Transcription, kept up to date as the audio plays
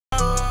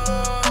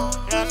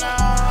Okay,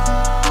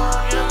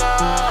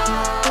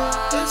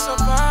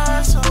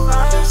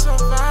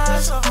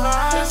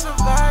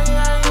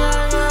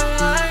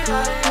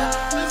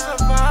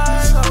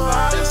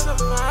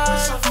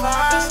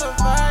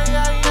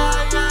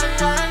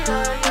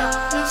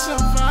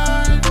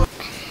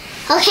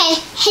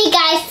 hey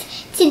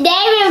guys,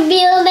 today we're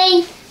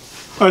building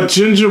a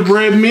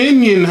gingerbread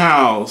minion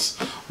house.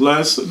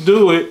 Let's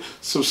do it.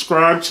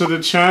 Subscribe to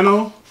the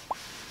channel,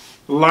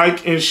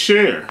 like and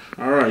share.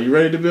 Alright, you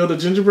ready to build a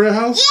gingerbread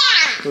house? Yeah!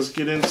 Let's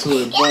get into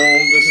it. Boom,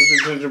 this is the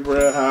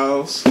gingerbread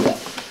house.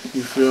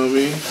 You feel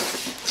me?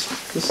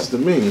 This is the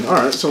minion.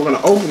 Alright, so we're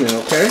gonna open it,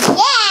 okay?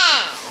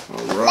 Yeah!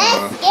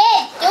 Alright. Let's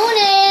get doing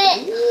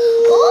it!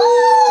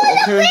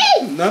 Ooh, okay,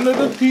 none of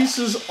the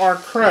pieces are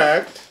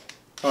cracked,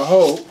 I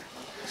hope.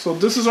 So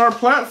this is our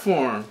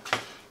platform.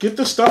 Get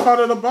the stuff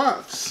out of the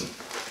box.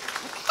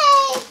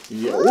 Okay.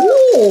 Yeah.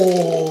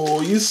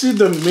 Ooh, you see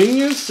the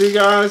minions? See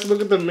guys,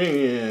 look at the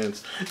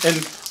minions.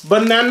 And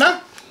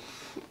banana.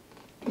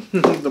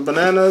 The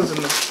bananas and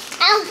the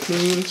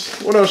minions.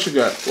 What else you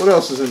got? What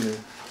else is in there?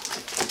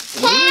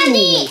 Candy.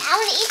 Ooh. I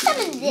want to eat some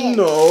of this.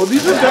 No,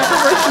 these are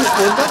decorations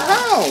for the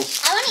house.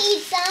 I want to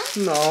eat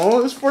some. No,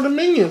 it's for the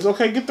minions.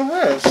 Okay, get the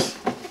rest.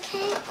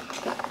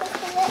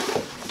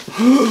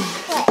 Okay.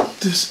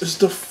 This is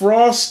the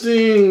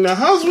frosting. Now,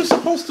 how's we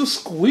supposed to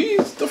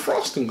squeeze the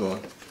frosting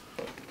going?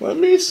 Let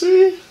me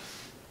see.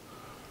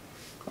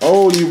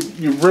 Oh,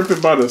 you rip it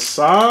by the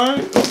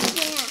side?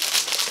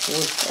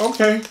 Yeah.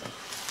 Okay.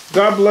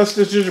 God bless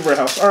this gingerbread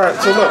house. All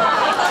right, so look.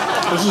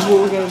 This is what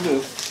we're going to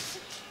do.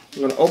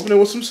 We're going to open it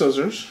with some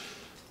scissors.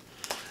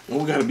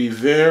 And we got to be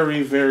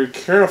very, very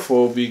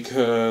careful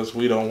because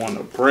we don't want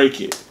to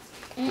break it.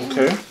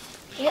 Okay?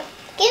 Yep.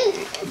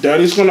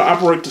 Daddy's going to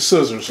operate the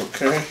scissors,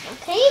 okay?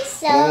 Okay,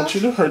 so. I don't want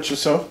you to hurt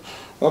yourself.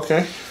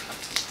 Okay.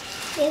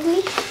 Give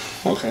me.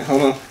 Okay,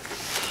 hold on.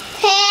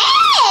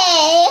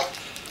 Hey!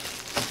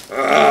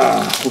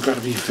 We got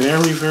to be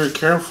very, very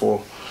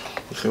careful.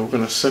 Okay, we're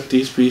going to set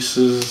these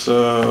pieces,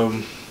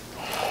 let's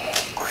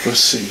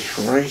see,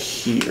 right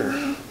here.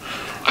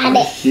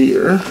 Right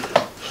here.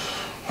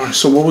 Alright,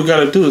 so what we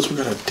got to do is we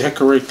got to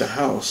decorate the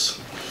house.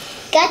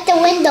 Got the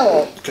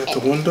window. Got the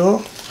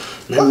window?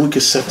 Maybe we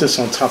could set this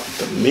on top of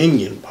the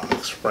minion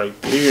box right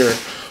there.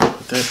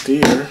 Put that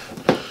there.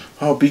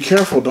 Oh, be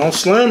careful. Don't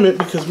slam it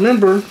because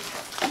remember,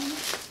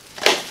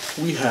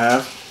 we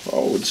have...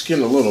 Oh, it's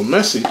getting a little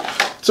messy.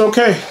 It's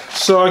okay.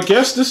 So I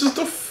guess this is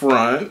the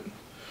front.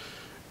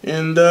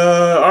 And,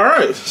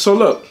 alright. So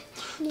look.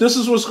 This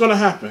is what's going to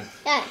happen.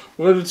 Yeah.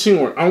 We're going to do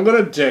teamwork. I'm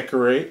going to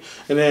decorate.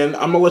 And then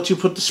I'm going to let you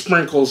put the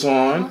sprinkles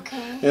on.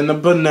 Okay. And the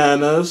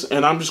bananas.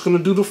 And I'm just going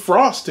to do the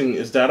frosting.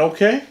 Is that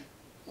okay?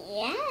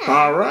 Yeah.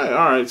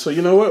 Alright. So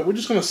you know what? We're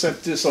just going to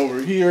set this over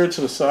here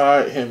to the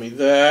side. Hand me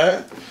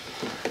that.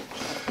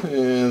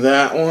 And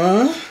that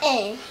one.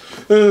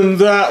 And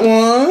that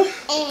one.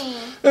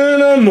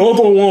 And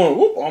another one.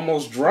 Whoop,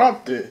 almost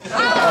dropped it.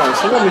 Alright,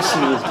 so let me see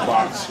this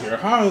box here.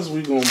 How is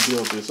we going to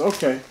build this?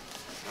 Okay.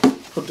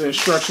 Put the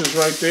instructions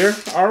right there.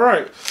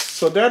 Alright.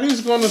 So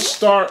Daddy's going to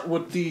start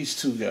with these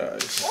two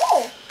guys.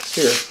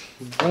 Here.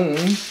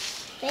 Boom.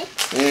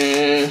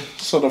 And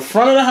so the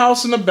front of the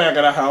house and the back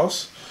of the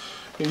house.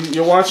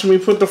 You're watching me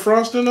put the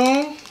frosting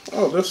on?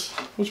 Oh, this.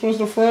 Which one's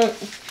the front?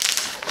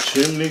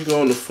 Chimney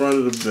go in the front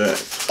of the back.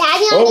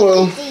 Daddy, oh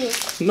well.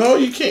 No,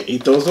 you can't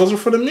eat those. Those are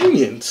for the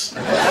minions.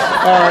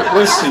 Alright,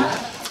 let's see.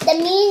 The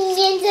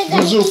minions are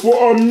gonna These are for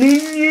our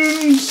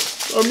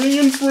minions. Our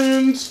minion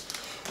friends.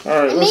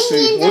 Alright, let's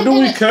see. Where do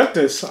we cut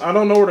this? I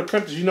don't know where to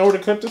cut this. You know where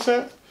to cut this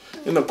at?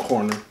 In the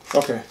corner.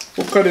 Okay.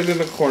 We'll cut it in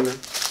the corner.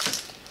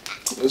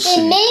 Let's see.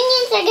 The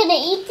minions are gonna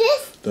eat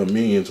this? The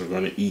minions are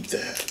gonna eat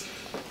that.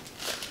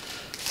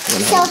 We're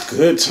gonna have a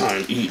good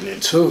time eating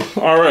it too.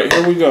 Alright,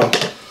 here we go.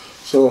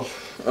 So,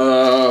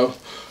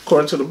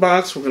 according to the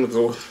box, we're gonna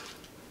go.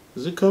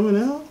 Is it coming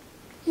out?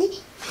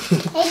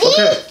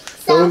 Okay,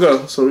 here we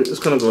go. So it's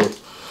gonna go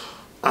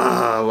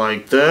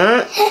like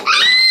that.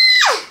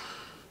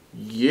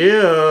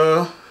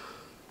 Yeah.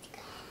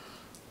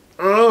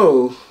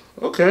 Oh,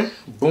 okay.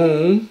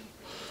 Boom.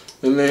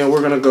 And then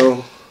we're gonna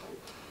go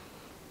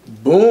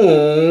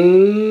boom.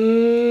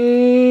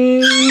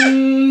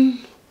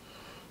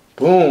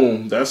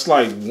 Boom. That's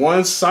like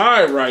one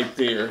side right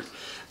there.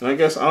 And I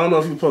guess, I don't know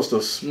if you're supposed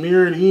to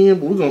smear it in,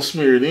 but we're going to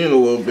smear it in a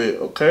little bit,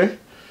 okay?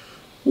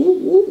 Woo,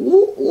 woo,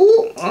 woo,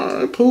 woo. All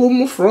right, put a little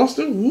more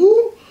frosting.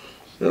 Woo.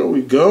 There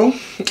we go.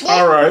 Yeah.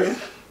 All right.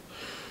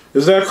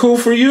 Is that cool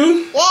for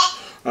you? Yeah.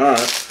 All right,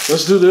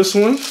 let's do this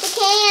one. The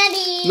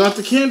candy. Not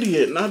the candy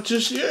yet. Not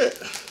just yet.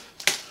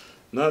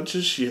 Not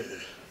just yet.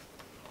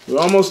 We're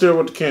almost there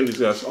with the candies,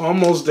 guys.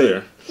 Almost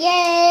there.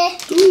 Yeah.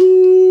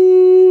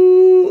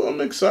 Ooh, I'm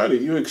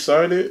excited. You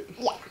excited?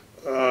 Yeah.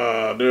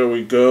 There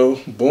we go.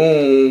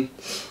 Boom.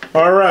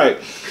 All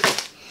right.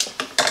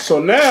 So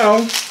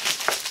now,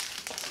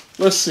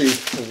 let's see.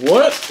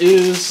 What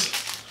is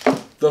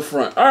the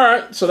front? All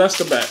right. So that's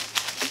the back.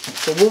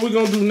 So what we're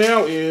going to do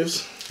now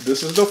is,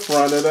 this is the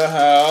front of the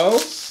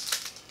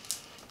house.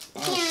 Oh,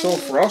 it's so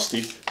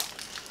frosty.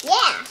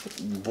 Yeah.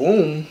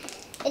 Boom.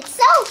 It's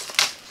so.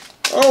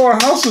 Oh, our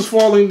house is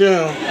falling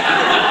down.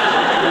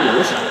 Ooh,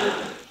 this is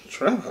a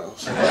trap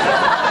house.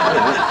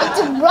 It's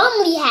a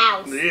Rumley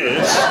house.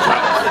 Yeah, it's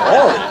kind of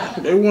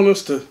falling. They want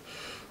us to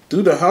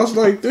do the house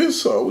like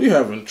this, so we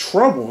having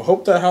trouble.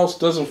 Hope that house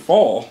doesn't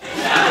fall.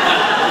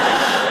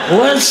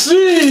 Let's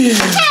see.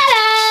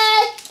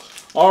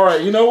 All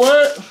right, you know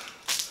what?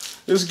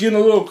 It's getting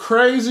a little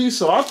crazy,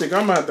 so I think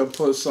I'm gonna have to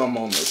put some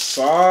on the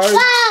side.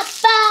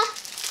 Papa,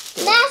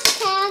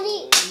 that's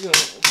candy.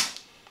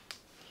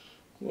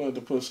 We're gonna have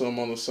to put some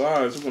on the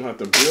sides. We're gonna have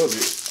to build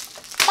it.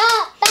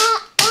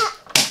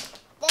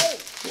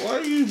 Why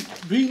are you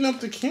beating up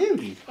the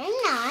candy? I'm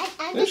not.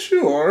 Yes,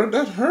 you are.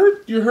 That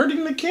hurt. You're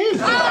hurting the candy.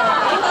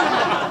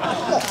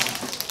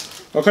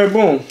 Okay,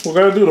 boom. We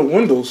gotta do the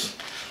windows.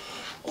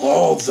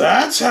 Oh,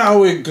 that's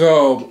how it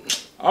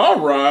goes. All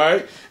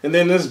right. And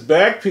then this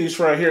back piece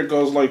right here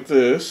goes like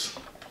this.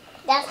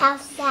 That's how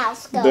the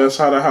house goes. That's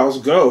how the house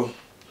go.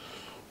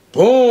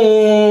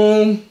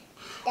 Boom.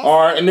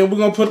 All right, and then we're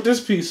gonna put this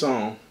piece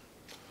on.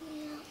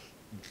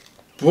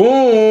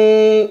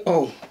 Boom.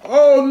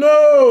 Oh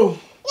no.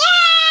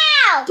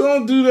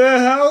 Don't do that,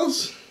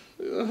 house.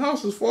 The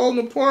house is falling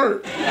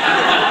apart. We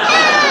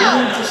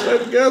need to stay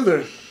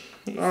together.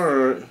 All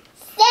right.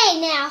 Stay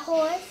now,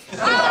 horse.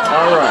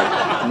 All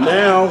right.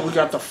 Now we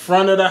got the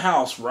front of the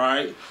house,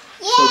 right?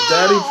 Yeah. So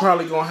Daddy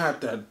probably gonna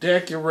have to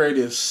decorate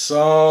it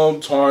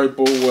some type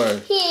of way.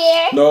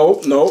 Here.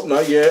 Nope,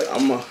 not yet.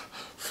 I'm gonna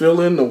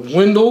fill in the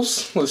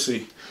windows. Let's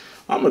see.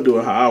 I'm gonna do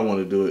it how I want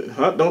to do it.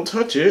 Don't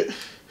touch it.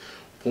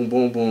 Boom,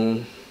 boom,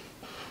 boom.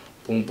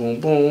 Boom, boom,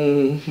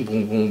 boom.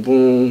 Boom, boom,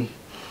 boom.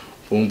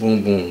 Boom,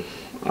 boom, boom.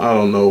 I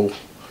don't know.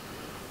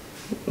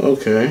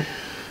 Okay.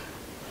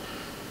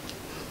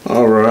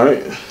 All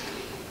right.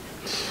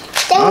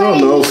 I don't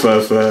know,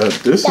 Fat.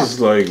 This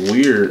is like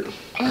weird.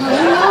 I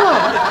don't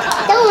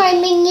know. Don't worry,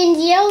 minions.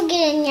 You'll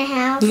get in your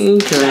house. Okay. We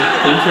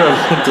gotta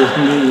put the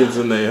minions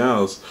in their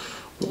house.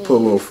 We'll put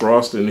a little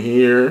frost in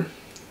here.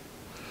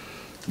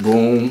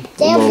 Boom.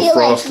 They'll be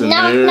like,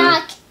 knock, there.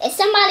 knock. Is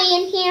somebody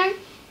in here?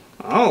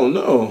 I don't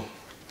know.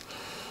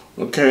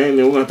 Okay, and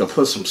then we're going to have to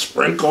put some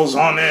sprinkles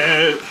on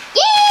it.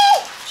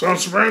 Yeah! Some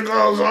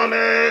sprinkles on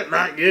it.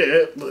 Not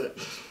yet, but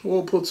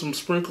we'll put some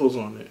sprinkles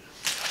on it.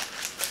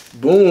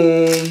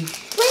 Boom.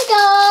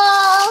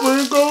 Sprinkles!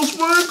 Sprinkles!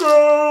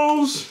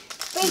 Sprinkly sprinkles!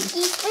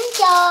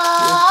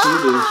 Let's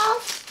do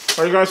this.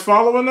 Are you guys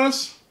following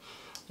us?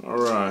 All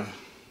right.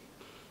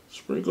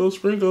 Sprinkles.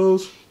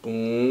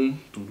 Boom.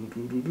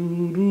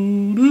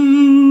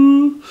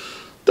 Do-do-do-do-do-do.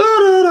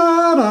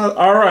 Da-da-da-da.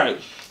 All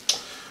right.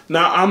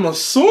 Now, I'm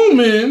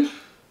assuming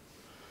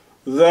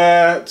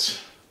that...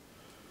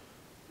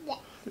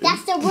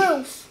 That's the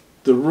roof.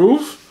 The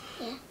roof?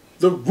 Yeah.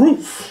 The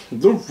roof.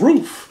 The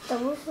roof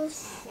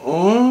is...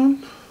 On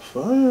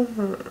fire.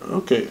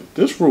 Okay,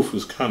 this roof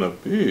is kind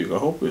of big. I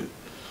hope it...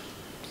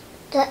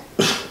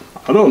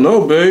 I don't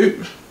know,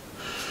 babe.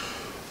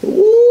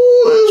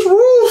 Ooh, this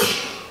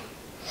roof.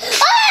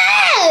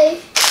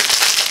 Hey!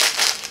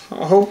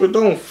 I hope it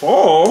don't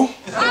fall.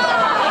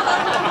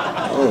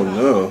 Oh,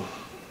 no.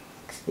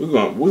 We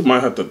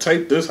might have to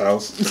tape this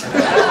house.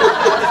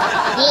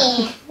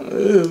 Yeah.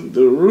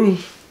 The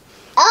roof.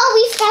 Oh,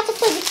 we forgot to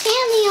put the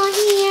candy on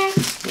here.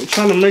 I'm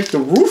trying to make the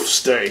roof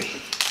stay.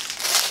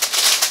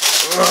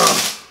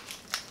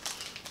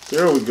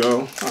 There we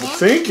go. I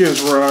think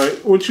it's right.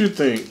 What you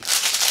think?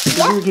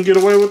 Think we can get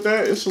away with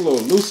that? It's a little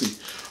loosey.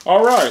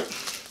 All right.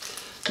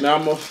 Now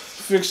I'm going to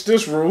fix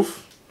this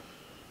roof.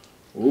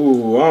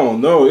 Ooh, I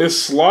don't know. It's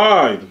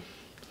slide.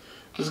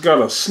 It's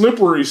got a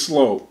slippery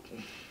slope.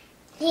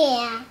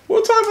 Yeah.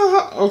 What type of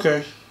house?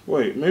 Okay,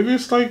 wait. Maybe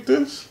it's like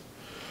this?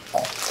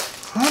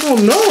 I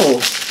don't know.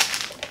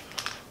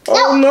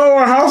 Oh no,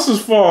 our house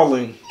is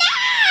falling.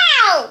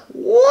 No!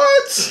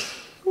 What?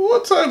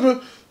 What type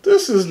of...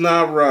 This is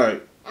not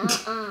right.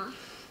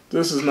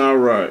 This is not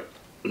right.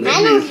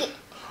 Maybe...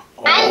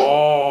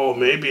 Oh,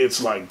 maybe it's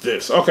like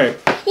this. Okay.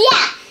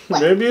 Yeah.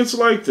 Maybe it's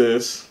like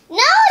this. No,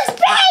 it's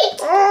big!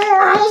 Oh,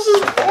 our house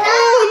is...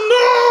 Oh,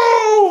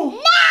 no!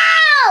 No!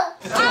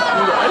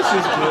 The ice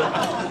is good.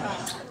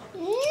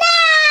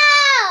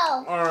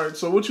 No! Alright,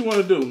 so what you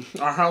want to do?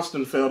 Our house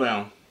done fell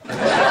down.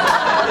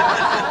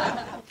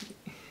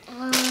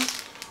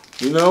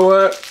 You know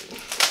what?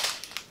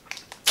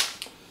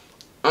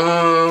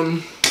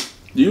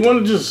 Do you want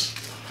to just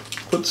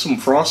put some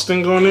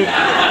frosting on it?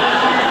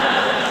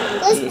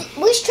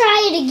 Let's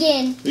try it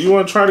again. Do you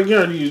want to try it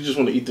again, or do you just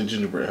want to eat the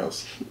gingerbread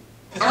house?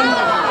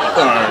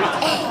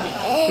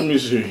 Alright. Let me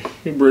see.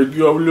 You break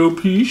you up a little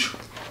piece.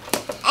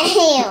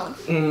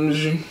 Let me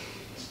see.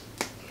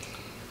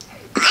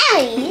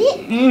 I'll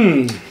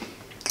eat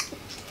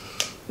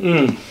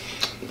it.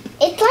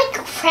 It's like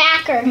a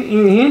cracker.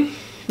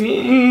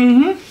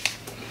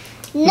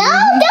 No,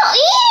 don't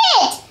eat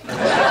it!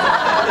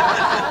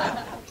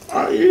 I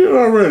eat it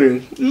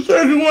already. You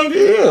said you wanted to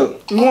eat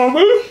it. You want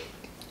to?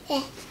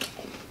 Yeah.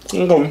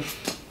 Okay.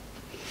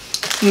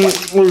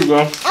 There you go. I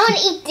want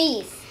to eat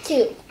these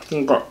too.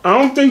 Okay. I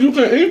don't think you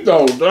can eat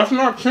those. That's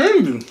not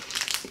candy.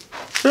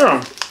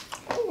 Here.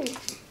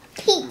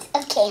 Piece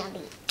of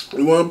candy.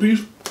 You want a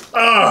piece?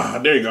 Ah,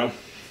 there you go.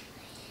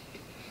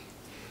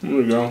 There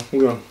we go. Here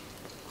we go.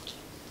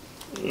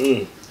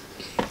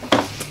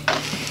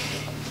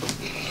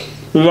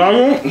 You like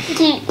it?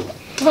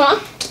 Huh?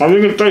 I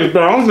think it tastes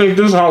better. I don't think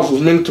this house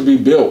was meant to be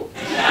built.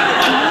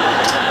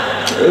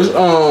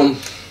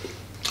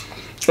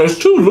 It's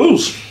too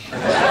loose.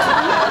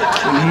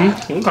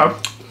 Okay.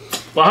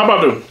 Well, how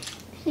about this?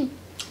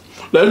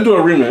 Let's do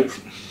a remix.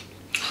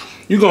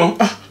 You gonna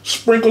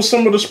sprinkle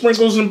some of the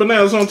sprinkles and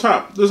bananas on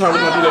top. This is how we're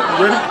gonna do that.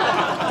 You ready?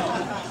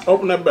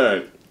 Open that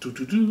bag.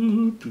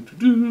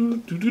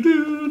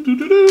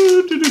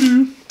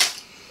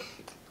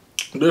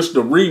 This is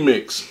the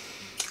remix.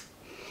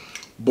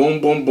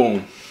 Boom, boom,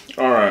 boom.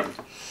 All right.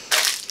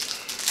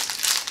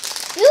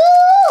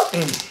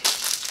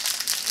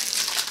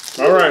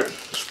 All right.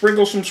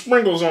 Sprinkle some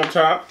sprinkles on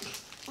top.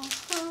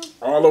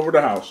 All over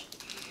the house.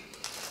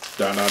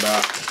 Da da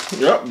da.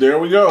 Yep, there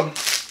we go.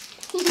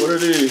 What are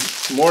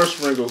these? More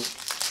sprinkles.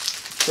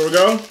 Here we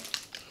go.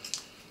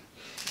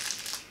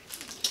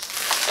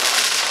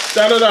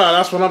 Da da da.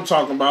 That's what I'm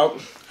talking about.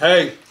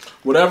 Hey,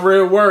 whatever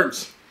it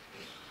works.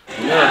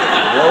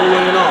 Yeah,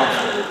 rolling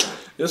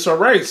off. It's a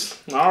race.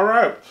 All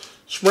right.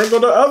 Sprinkle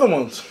the other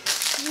ones.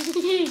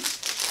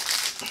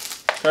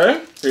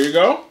 Okay, here you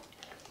go.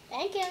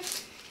 Thank you.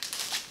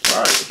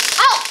 All right.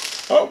 Oh!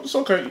 Oh, it's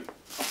okay.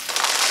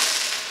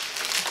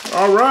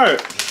 All right.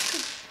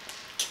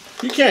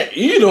 You can't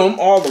eat them,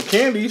 all the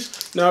candies.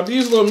 Now,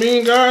 these little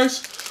mean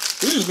guys,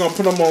 we're just going to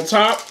put them on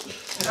top.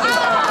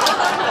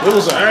 It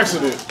was an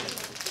accident.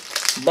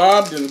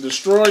 Bob then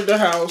destroyed the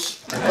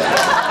house.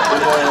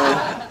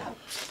 And,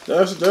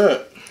 that's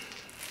that.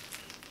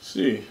 Let's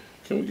see,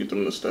 can we get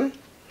them to stay?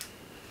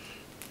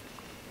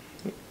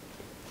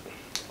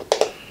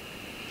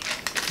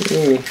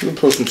 Let me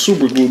put some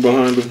super glue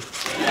behind them.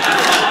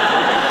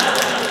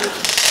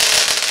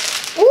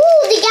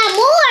 Ooh, they got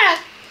more.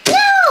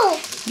 No.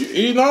 You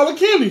eating all the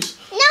candies?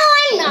 No,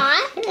 I'm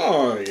not.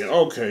 Oh, yeah.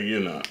 Okay, you're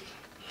not.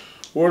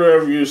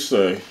 Whatever you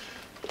say.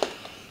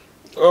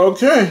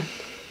 Okay.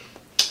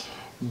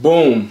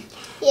 Boom.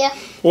 Yeah.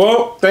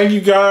 Well, thank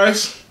you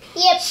guys.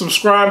 Yep.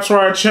 Subscribe to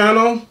our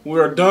channel. We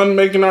are done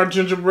making our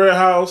gingerbread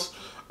house.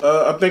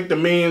 I think the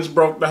minions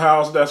broke the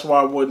house. That's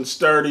why it wasn't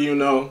sturdy, you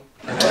know.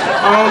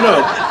 I don't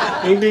know.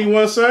 Anything you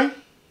want to say?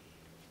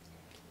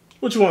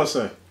 What you want to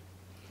say?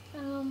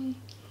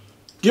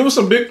 Give us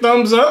a big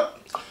thumbs up.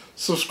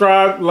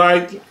 Subscribe,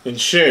 like, and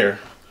share.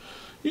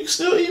 You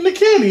still eating the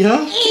candy, huh?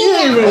 You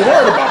ain't even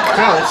worried about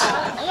the house.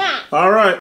 All right.